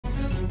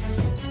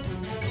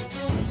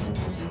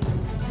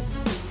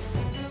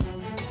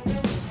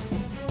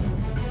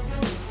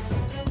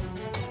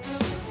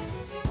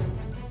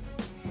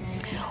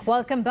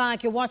Welcome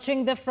back. You're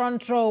watching The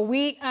Front Row.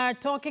 We are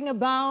talking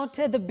about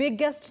the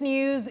biggest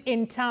news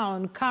in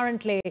town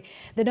currently,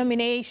 the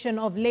nomination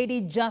of Lady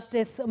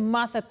Justice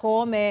Martha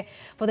Koome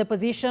for the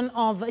position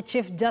of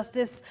Chief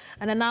Justice,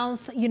 an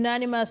announcement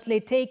unanimously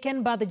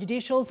taken by the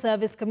Judicial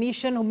Service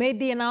Commission, who made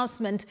the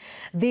announcement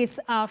this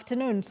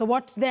afternoon. So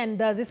what then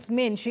does this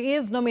mean? She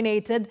is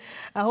nominated,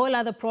 a whole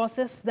other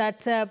process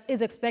that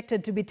is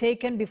expected to be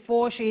taken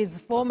before she is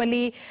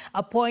formally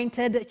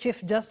appointed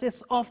Chief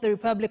Justice of the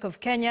Republic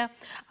of Kenya.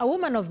 A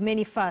woman of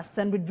many fasts,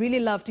 and we'd really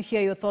love to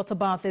hear your thoughts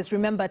about this.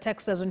 Remember,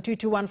 text us on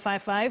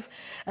 22155,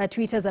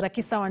 tweet us at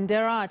Akisa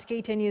Wandera, at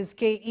KTN News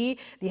KE.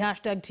 The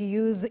hashtag to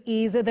use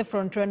is The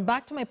Front Row. And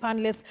back to my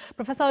panelists.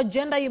 Professor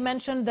Agenda, you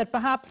mentioned that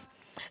perhaps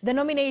the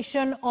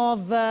nomination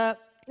of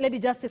Lady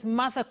Justice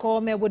Martha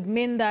Koome would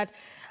mean that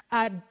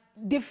a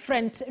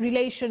different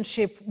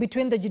relationship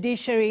between the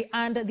judiciary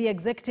and the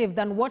executive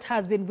than what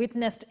has been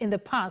witnessed in the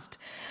past.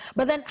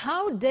 But then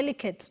how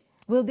delicate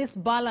will this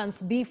balance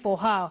be for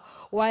her,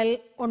 while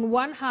on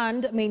one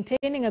hand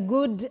maintaining a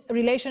good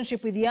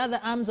relationship with the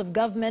other arms of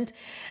government,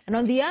 and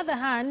on the other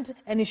hand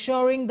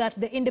ensuring that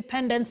the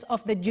independence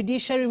of the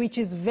judiciary, which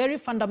is very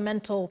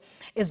fundamental,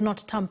 is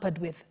not tampered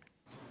with?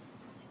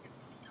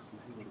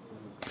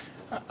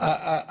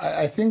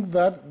 I think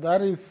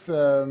that is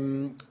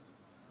a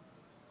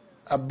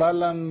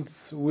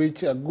balance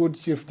which a good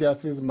Chief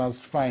Justice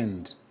must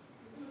find.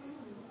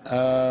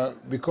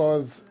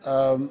 Because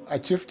a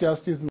Chief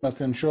Justice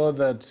must ensure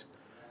that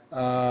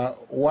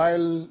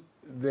while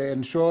they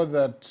ensure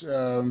that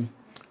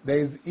there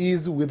is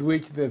ease with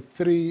which the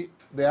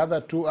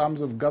other two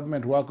arms of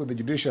government work with the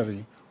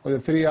judiciary, or the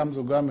three arms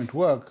of government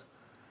work,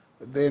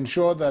 they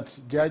ensure that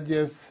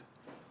judges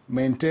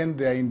maintain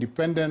their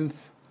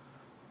independence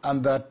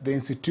and that the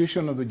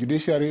institution of the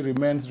judiciary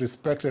remains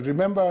respected.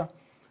 Remember,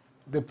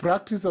 the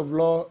practice of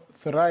law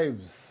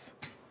thrives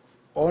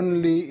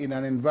only in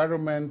an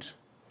environment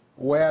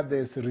where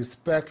there's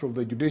respect of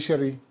the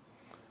judiciary,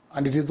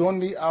 and it is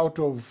only out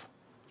of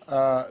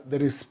the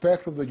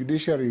respect of the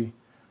judiciary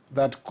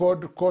that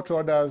court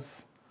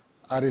orders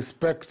are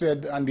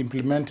respected and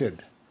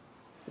implemented.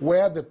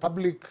 Where the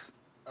public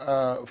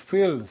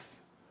feels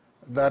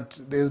that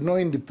there is no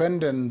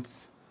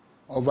independence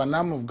of an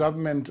arm of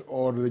government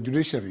or the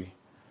judiciary,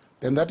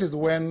 then that is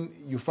when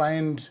you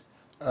find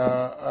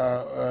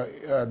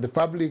the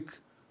public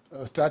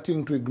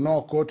starting to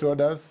ignore court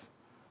orders.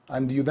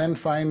 And you then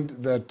find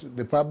that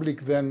the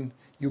public, then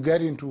you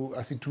get into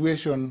a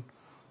situation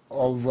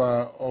of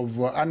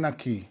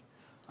anarchy,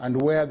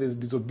 and where there's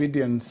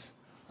disobedience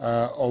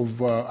of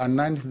a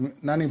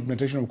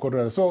non-implementation of court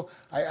orders. So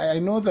I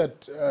know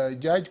that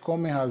Judge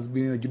Koome has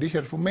been in the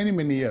judiciary for many,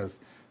 many years,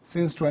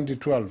 since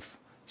 2012.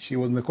 She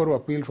was in the Court of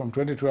Appeal from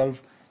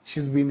 2012.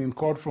 She's been in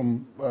court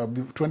from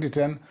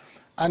 2010.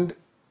 And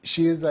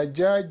she is a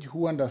judge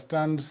who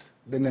understands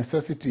the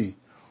necessity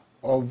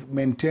of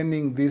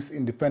maintaining this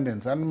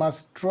independence and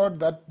must trot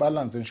that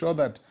balance, ensure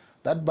that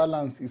that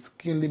balance is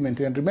keenly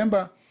maintained.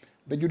 Remember,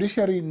 the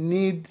judiciary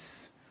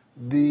needs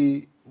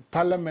the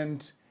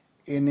parliament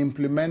in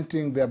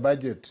implementing their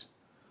budget.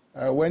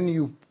 When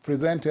you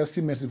present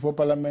estimates before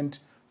parliament,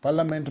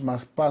 parliament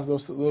must pass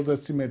those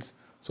estimates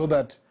so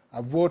that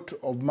a vote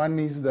of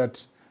monies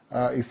that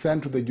is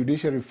sent to the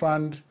judiciary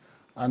fund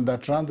and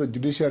that runs the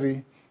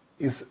judiciary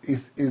is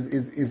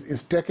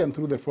taken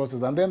through the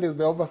process. And then there's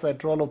the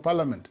oversight role of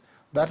parliament.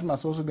 That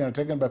must also be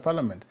undertaken by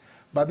Parliament.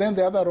 But then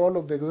the other role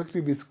of the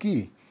executive is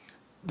key.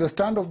 The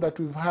standoff that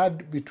we've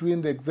had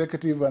between the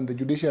executive and the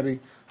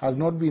judiciary has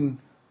not been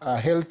a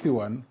healthy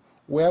one,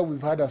 where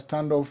we've had a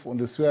standoff on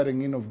the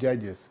swearing in of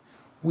judges.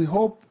 We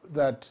hope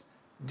that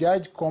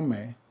Judge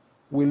Koome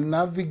will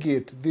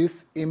navigate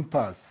this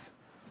impasse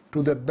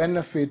to the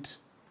benefit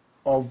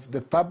of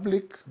the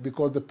public,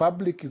 because the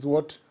public is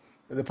what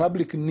the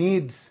public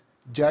needs: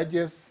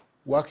 judges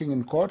working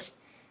in court,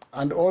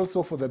 and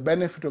also for the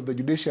benefit of the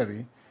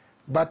judiciary.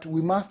 But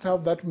we must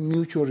have that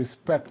mutual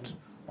respect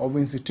of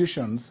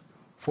institutions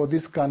for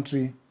this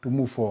country to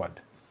move forward.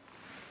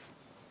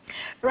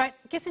 Right.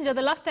 Kissinger,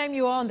 the last time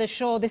you were on the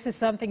show, this is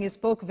something you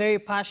spoke very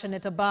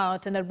passionate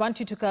about, and I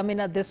want you to come in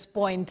at this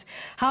point.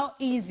 How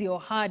easy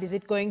or hard is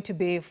it going to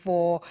be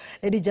for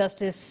Lady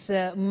Justice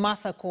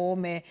Martha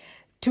Koome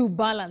to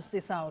balance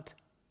this out?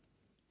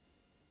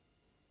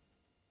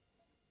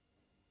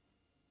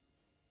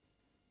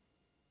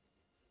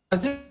 I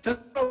think that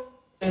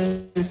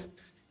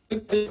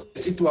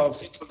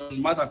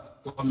Martha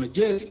Koome,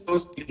 JSC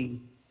was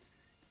in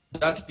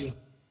that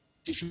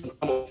institution.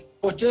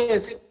 For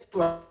JSC to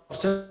have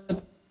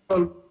settled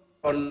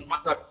on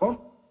Martha Koome.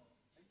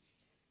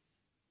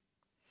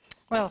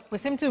 Well, we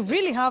seem to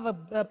really have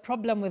a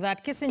problem with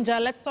that. Kissinger,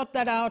 let's sort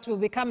that out. We'll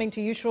be coming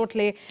to you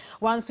shortly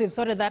once we've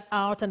sorted that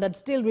out, and I'd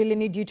still really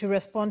need you to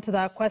respond to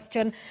that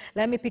question.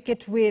 Let me pick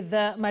it with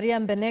Maria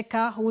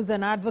Mbeneka, who's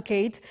an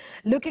advocate,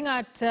 looking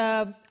at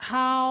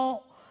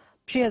how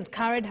She has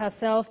carried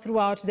herself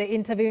throughout the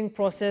interviewing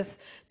process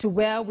to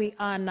where we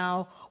are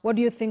now. What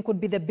do you think would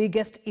be the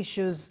biggest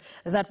issues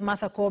that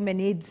Martha Koome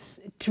needs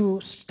to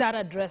start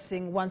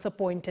addressing once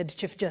appointed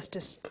Chief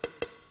Justice?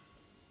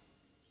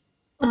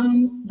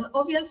 The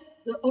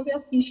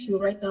obvious issue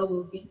right now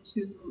will be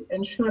to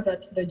ensure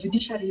that the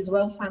judiciary is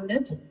well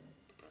funded,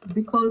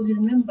 because you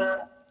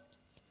remember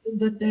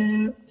that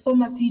the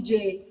former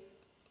CJ,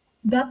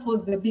 that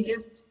was the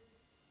biggest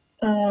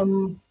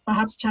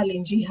perhaps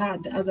challenge he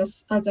had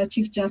as a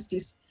Chief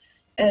Justice.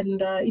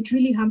 And it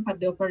really hampered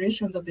the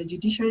operations of the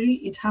judiciary.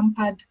 It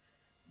hampered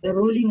the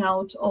rolling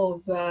out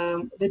of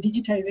the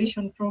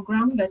digitization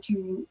program that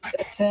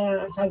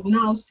has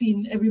now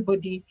seen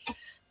everybody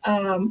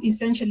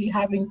essentially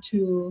having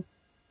to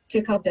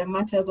take out their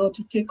matters or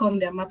to take on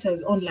their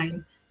matters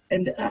online,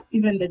 and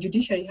even the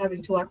judiciary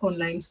having to work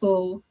online.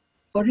 So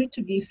for it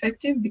to be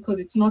effective, because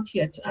it's not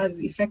yet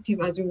as effective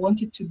as we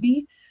want it to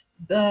be,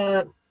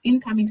 the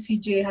incoming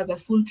CJ has a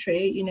full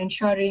tray in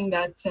ensuring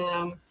that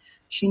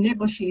she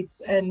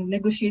negotiates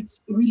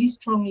really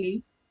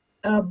strongly,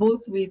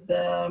 both with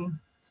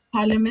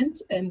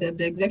Parliament and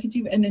the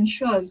executive, and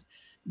ensures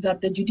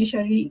that the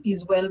judiciary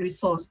is well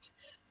resourced.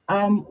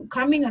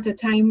 Coming at a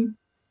time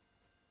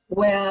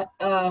where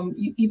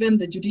even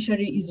the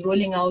judiciary is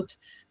rolling out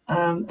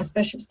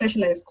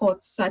specialized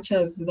courts, such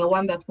as the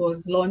one that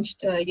was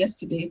launched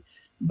yesterday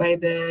by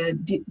the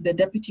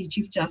Deputy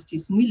Chief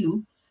Justice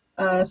Mwilu.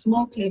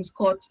 Small claims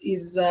court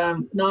is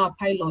now a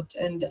pilot,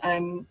 and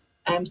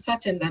I'm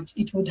certain that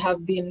it would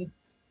have been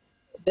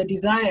the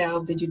desire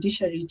of the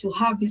judiciary to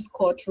have this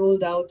court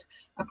rolled out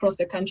across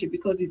the country,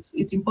 because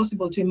it's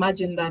impossible to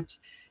imagine that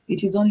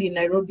it is only in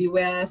Nairobi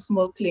where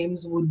small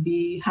claims would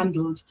be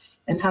handled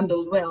and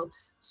handled well.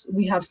 So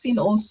we have seen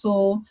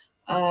also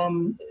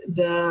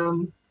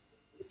the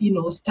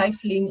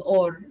stifling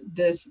or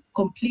this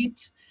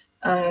complete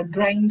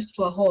grind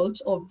to a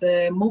halt of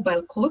the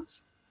mobile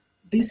courts.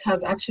 This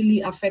has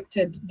actually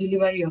affected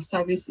delivery of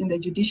service in the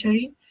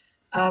judiciary.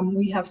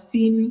 We have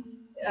seen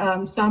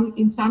in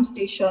some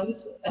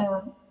stations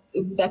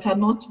that are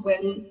not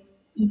well,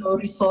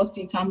 resourced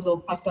in terms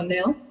of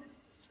personnel.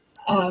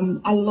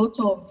 A lot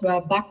of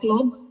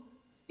backlog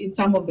in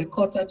some of the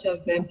courts, such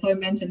as the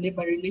Employment and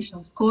Labor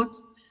Relations Court.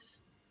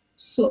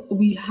 So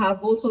we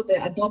have also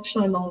the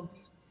adoption of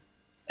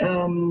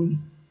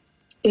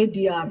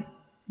ADR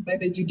by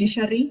the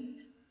judiciary.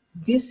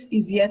 This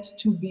is yet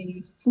to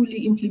be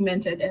fully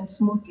implemented, and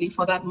smoothly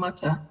for that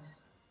matter.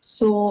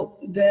 So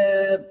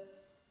the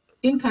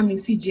incoming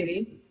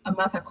CJ,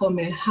 Martha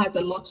Koome, has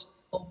a lot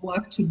of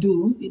work to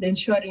do in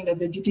ensuring that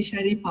the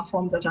judiciary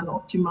performs at an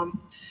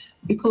optimum,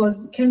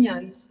 because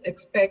Kenyans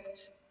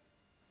expect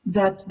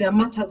that their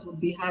matters would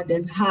be heard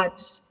and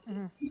heard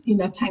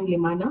in a timely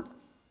manner,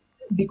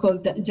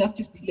 because the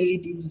justice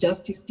delayed is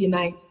justice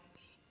denied.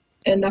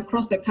 And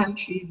across the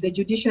country, the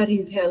judiciary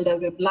is held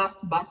as a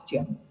last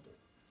bastion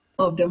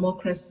of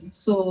democracy.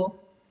 So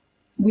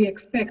we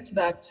expect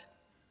that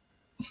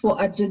for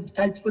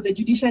the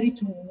judiciary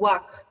to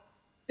work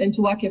and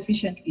to work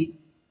efficiently,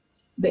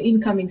 the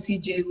incoming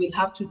CJ will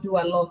have to do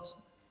a lot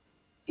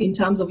in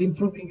terms of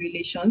improving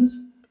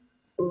relations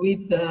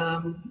with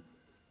the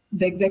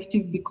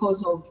executive,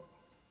 because of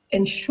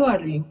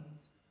ensuring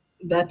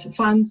that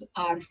funds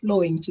are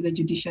flowing to the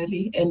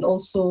judiciary and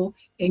also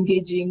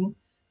engaging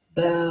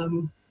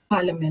the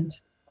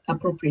Parliament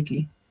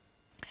appropriately.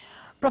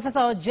 Professor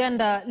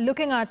Ojenda,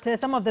 looking at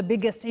some of the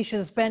biggest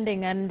issues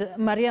pending, and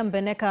Maria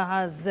Mbeneka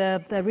has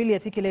really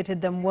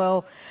articulated them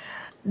well.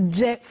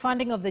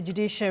 Funding of the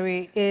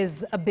judiciary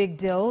is a big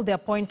deal. The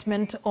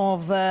appointment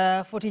of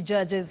 40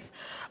 judges,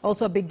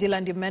 also a big deal,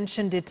 and you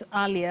mentioned it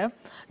earlier.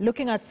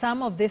 Looking at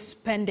some of these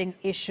pending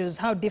issues,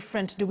 how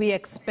different do we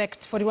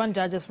expect, 41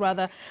 judges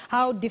rather,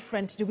 how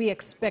different do we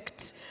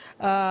expect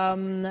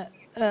Martha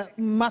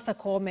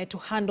Koome to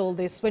handle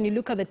this? When you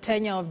look at the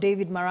tenure of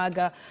David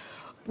Maraga,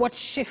 what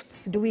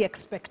shifts do we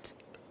expect?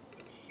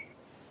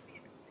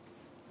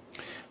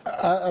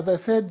 As I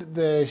said,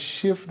 the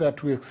shift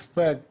that we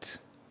expect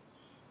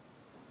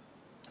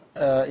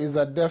is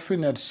a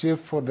definite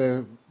shift for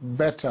the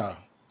better.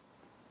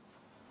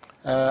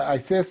 I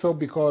say so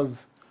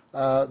because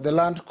the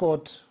Land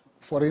Court,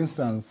 for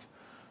instance,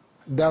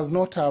 does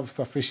not have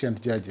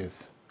sufficient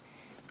judges.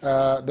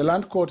 The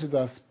Land Court is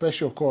a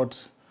special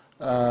court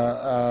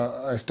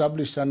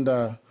established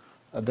under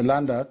the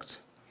Land Act,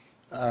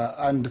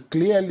 and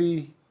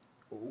clearly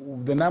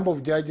the number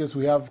of judges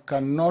we have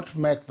cannot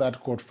make that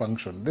court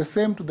function. The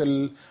same to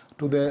the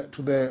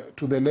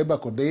Labour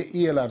Court, the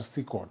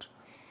ELRC court.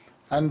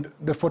 And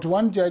the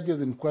 41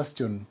 judges in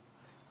question,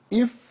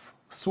 if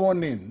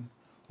sworn in,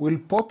 will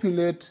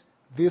populate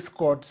these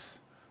courts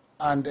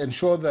and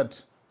ensure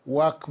that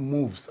work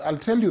moves. I'll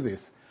tell you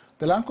this.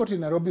 The Land Court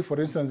in Nairobi,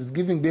 for instance, is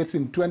giving dates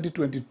in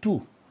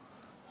 2022.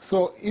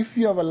 So if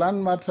you have a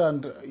land matter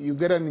and you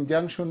get an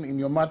injunction in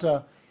your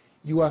matter,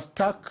 you are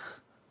stuck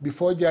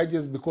before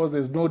judges because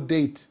there's no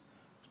date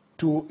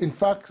to, in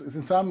fact,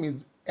 in some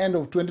end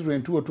of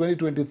 2022 or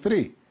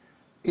 2023.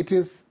 It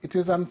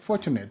is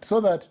unfortunate. So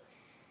that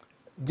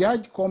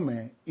Judge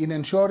Koome, in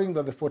ensuring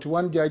that the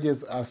 41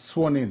 judges are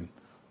sworn in,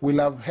 will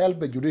have helped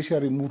the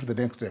judiciary move to the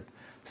next step.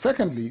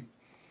 Secondly,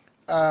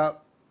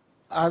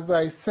 as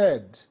I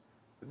said,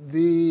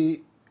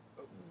 the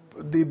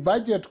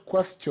budget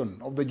question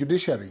of the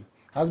judiciary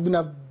has been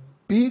a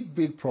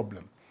big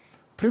problem.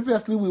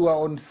 Previously, we were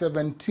on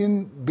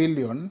 17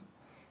 billion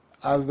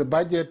as the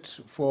budget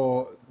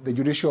for the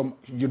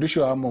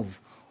judicial arm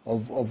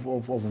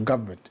of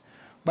government.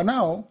 But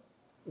now,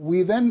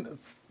 we then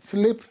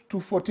slipped to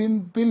 14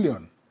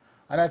 billion.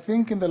 And I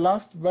think in the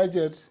last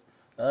budget,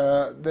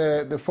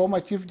 the former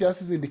Chief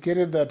Justice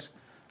indicated that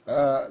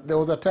there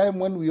was a time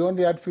when we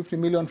only had 50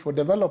 million for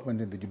development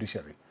in the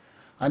judiciary.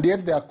 And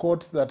yet there are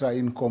courts that are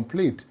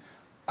incomplete.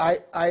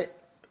 I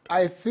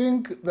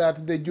think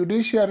that the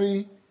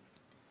judiciary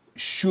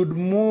should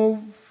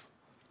move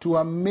to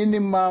a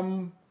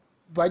minimum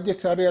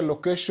budgetary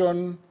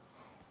allocation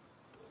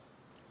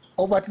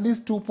of at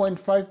least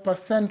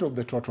 2.5% of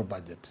the total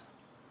budget,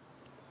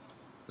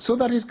 so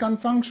that it can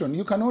function.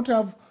 You cannot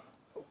have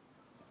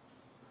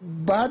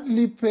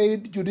badly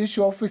paid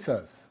judicial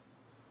officers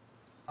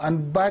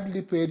and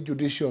badly paid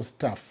judicial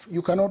staff.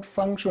 You cannot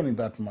function in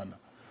that manner.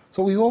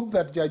 So we hope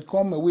that Judge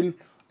Koome will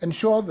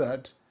ensure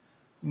that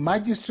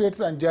magistrates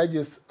and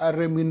judges are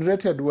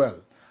remunerated well,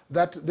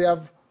 that they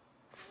have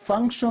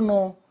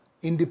functional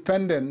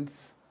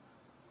independence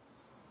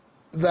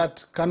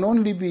that can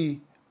only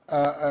be,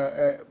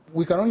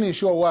 we can only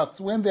ensure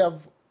works when they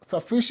have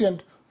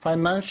sufficient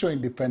financial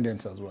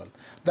independence as well.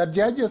 That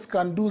judges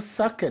can do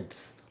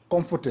circuits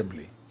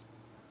comfortably.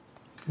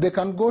 They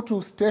can go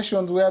to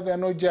stations where there are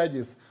no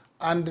judges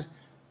and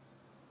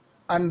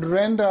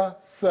render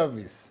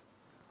service.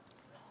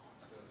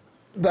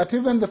 That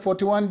even the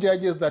 41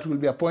 judges that will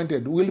be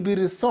appointed will be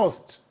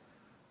resourced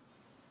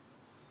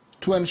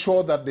to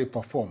ensure that they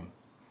perform.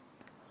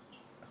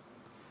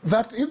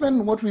 That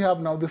even what we have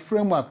now, the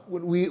framework,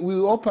 we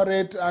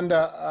operate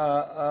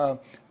under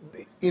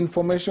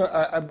information,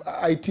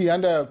 IT,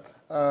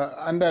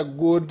 under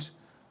good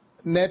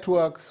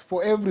networks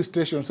for every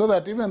station, so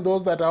that even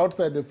those that are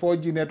outside the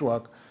 4G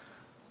network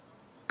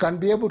can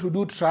be able to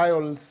do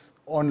trials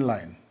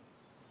online.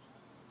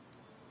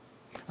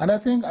 And I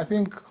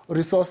think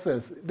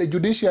resources, the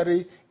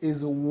judiciary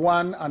is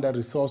one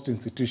under-resourced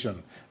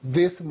institution.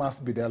 This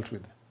must be dealt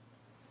with.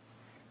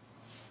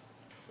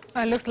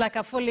 It looks like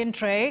a full in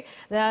tray.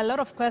 There are a lot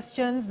of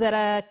questions that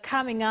are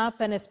coming up,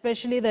 and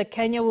especially that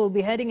Kenya will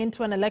be heading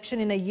into an election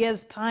in a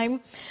year's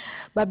time.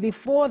 But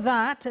before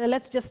that,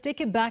 let's just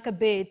take it back a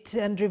bit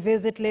and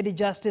revisit Lady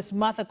Justice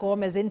Martha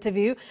Koome's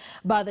interview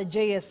by the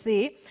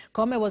JSC.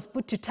 Koome was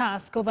put to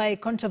task over a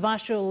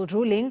controversial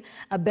ruling,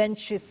 a bench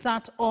she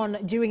sat on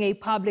during a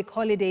public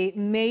holiday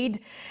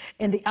made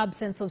in the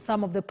absence of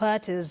some of the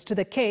parties to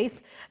the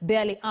case,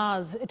 barely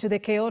hours to the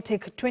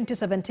chaotic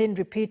 2017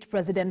 repeat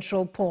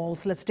presidential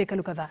polls. Let's take a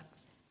look at that.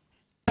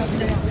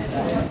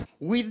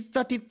 With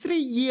 33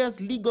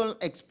 years legal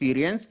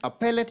experience,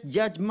 appellate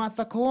judge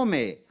Martha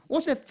Koome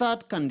was a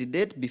third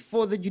candidate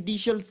before the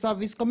Judicial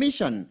Service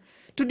Commission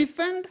to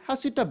defend her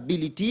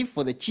suitability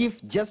for the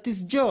Chief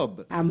Justice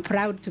job. I'm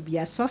proud to be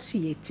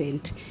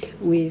associated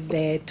with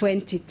the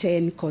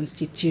 2010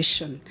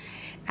 Constitution.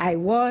 I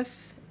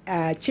was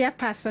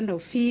chairperson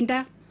of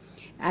FINDA,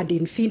 and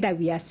in FINDA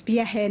we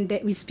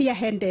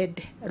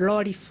spearheaded law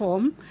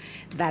reform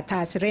that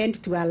has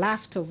led to a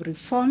raft of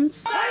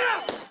reforms.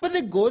 But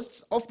the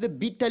ghosts of the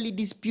bitterly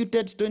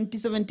disputed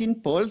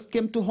 2017 polls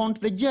came to haunt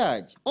the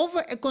judge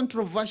over a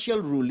controversial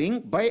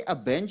ruling by a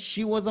bench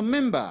she was a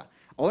member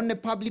on a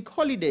public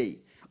holiday,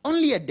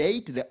 only a day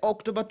to the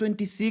October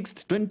 26,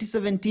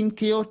 2017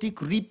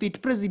 chaotic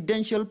repeat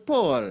presidential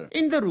poll.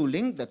 In the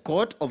ruling, the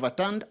court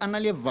overturned an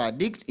earlier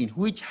verdict in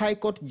which High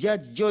Court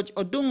Judge George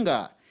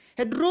Odunga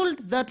had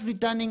ruled that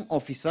returning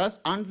officers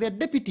and their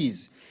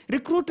deputies,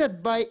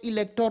 recruited by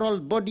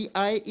electoral body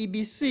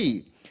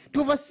IEBC, to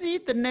oversee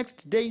the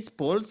next day's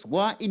polls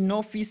were in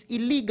office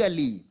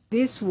illegally.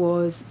 This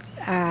was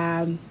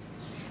a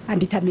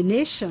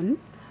determination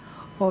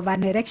of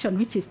an election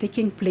which is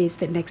taking place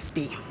the next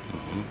day.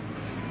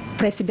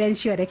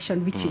 Presidential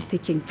election which is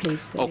taking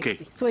place the next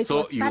day. So it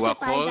was you were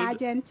called,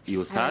 urgent,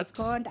 you sat, I was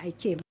called, I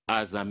came.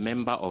 As a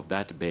member of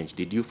that bench,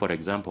 did you, for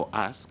example,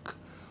 ask,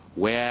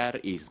 where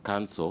is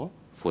counsel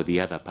for the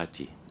other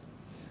party?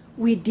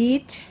 We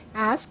did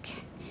ask,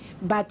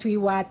 but we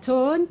were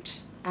told,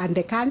 and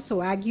the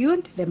counsel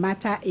argued, the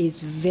matter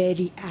is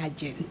very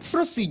urgent.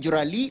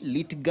 Procedurally,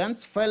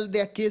 litigants filed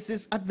their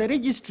cases at the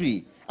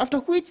registry, after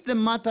which the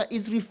matter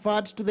is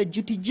referred to the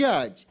duty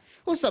judge,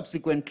 who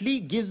subsequently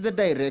gives the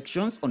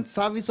directions on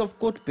service of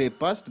court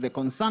papers to the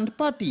concerned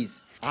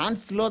parties and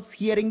slots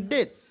hearing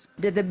dates.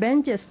 Did the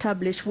bench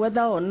establish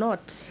whether or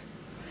not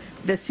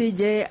the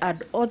CJ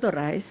had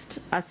authorized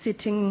a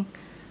sitting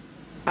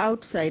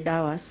outside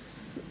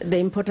hours, the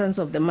importance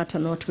of the matter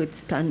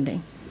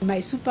notwithstanding? My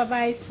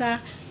supervisor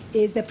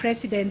is the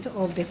president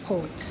of the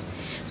court.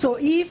 So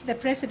if the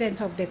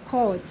president of the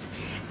court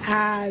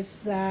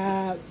has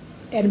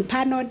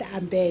empaneled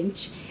a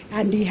bench,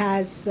 and he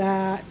has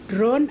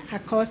drawn a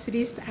course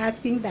list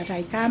asking that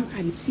I come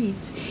and sit.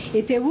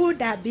 It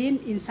would have been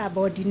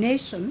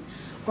insubordination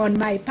on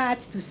my part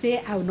to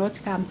say I will not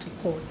come to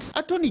court.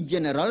 Attorney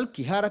General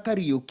Kihara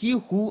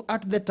Kariuki, who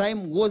at the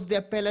time was the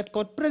appellate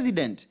court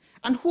president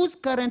and whose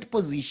current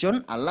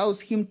position allows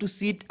him to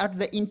sit at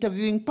the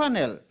interviewing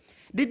panel,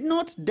 did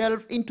not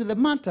delve into the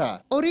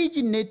matter,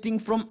 originating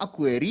from a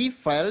query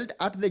filed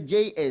at the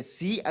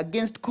JSC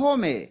against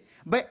Koome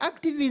by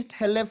activist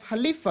Helef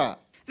Khalifa.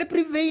 The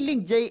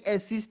prevailing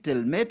JSC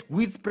stalemate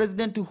with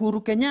President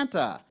Uhuru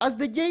Kenyatta, as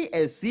the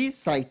JSC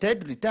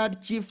cited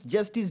retired Chief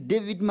Justice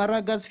David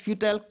Maraga's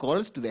futile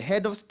calls to the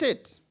head of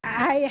state.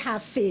 I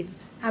have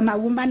faith. I'm a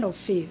woman of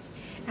faith.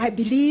 I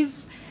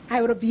believe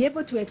I will be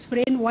able to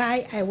explain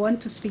why I want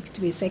to speak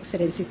to His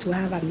Excellency to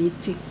have a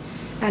meeting.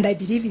 And I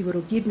believe he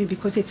will give me,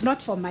 because it's not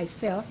for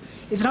myself,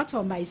 it's not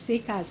for my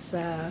sake as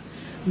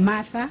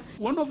Martha.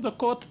 One of the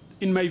court,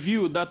 in my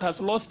view, that has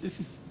lost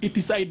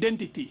its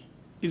identity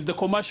is the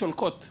commercial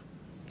court,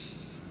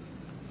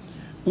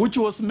 which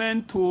was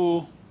meant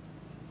to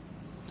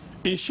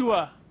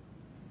ensure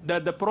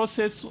that the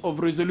process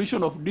of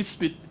resolution of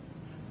dispute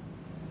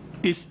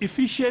is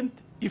efficient,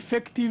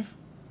 effective,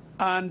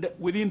 and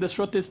within the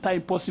shortest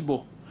time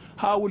possible.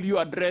 How will you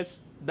address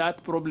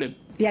that problem?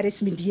 There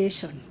is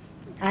mediation.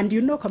 And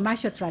you know,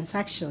 commercial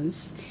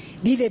transactions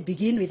really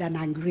begin with an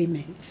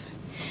agreement.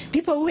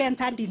 People who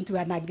entered into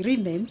an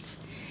agreement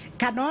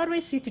can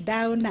always sit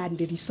down and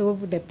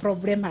resolve the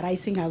problem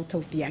arising out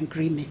of the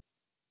agreement.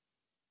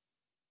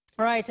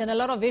 Right, and a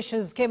lot of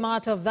issues came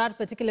out of that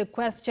particular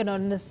question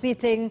on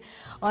sitting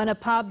on a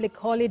public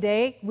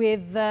holiday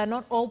with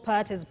not all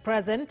parties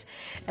present.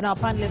 And our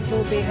panelists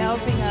will be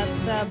helping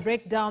us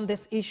break down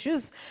these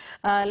issues.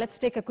 Let's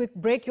take a quick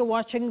break. You're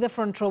watching The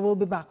Front Row. We'll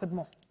be back with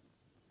more.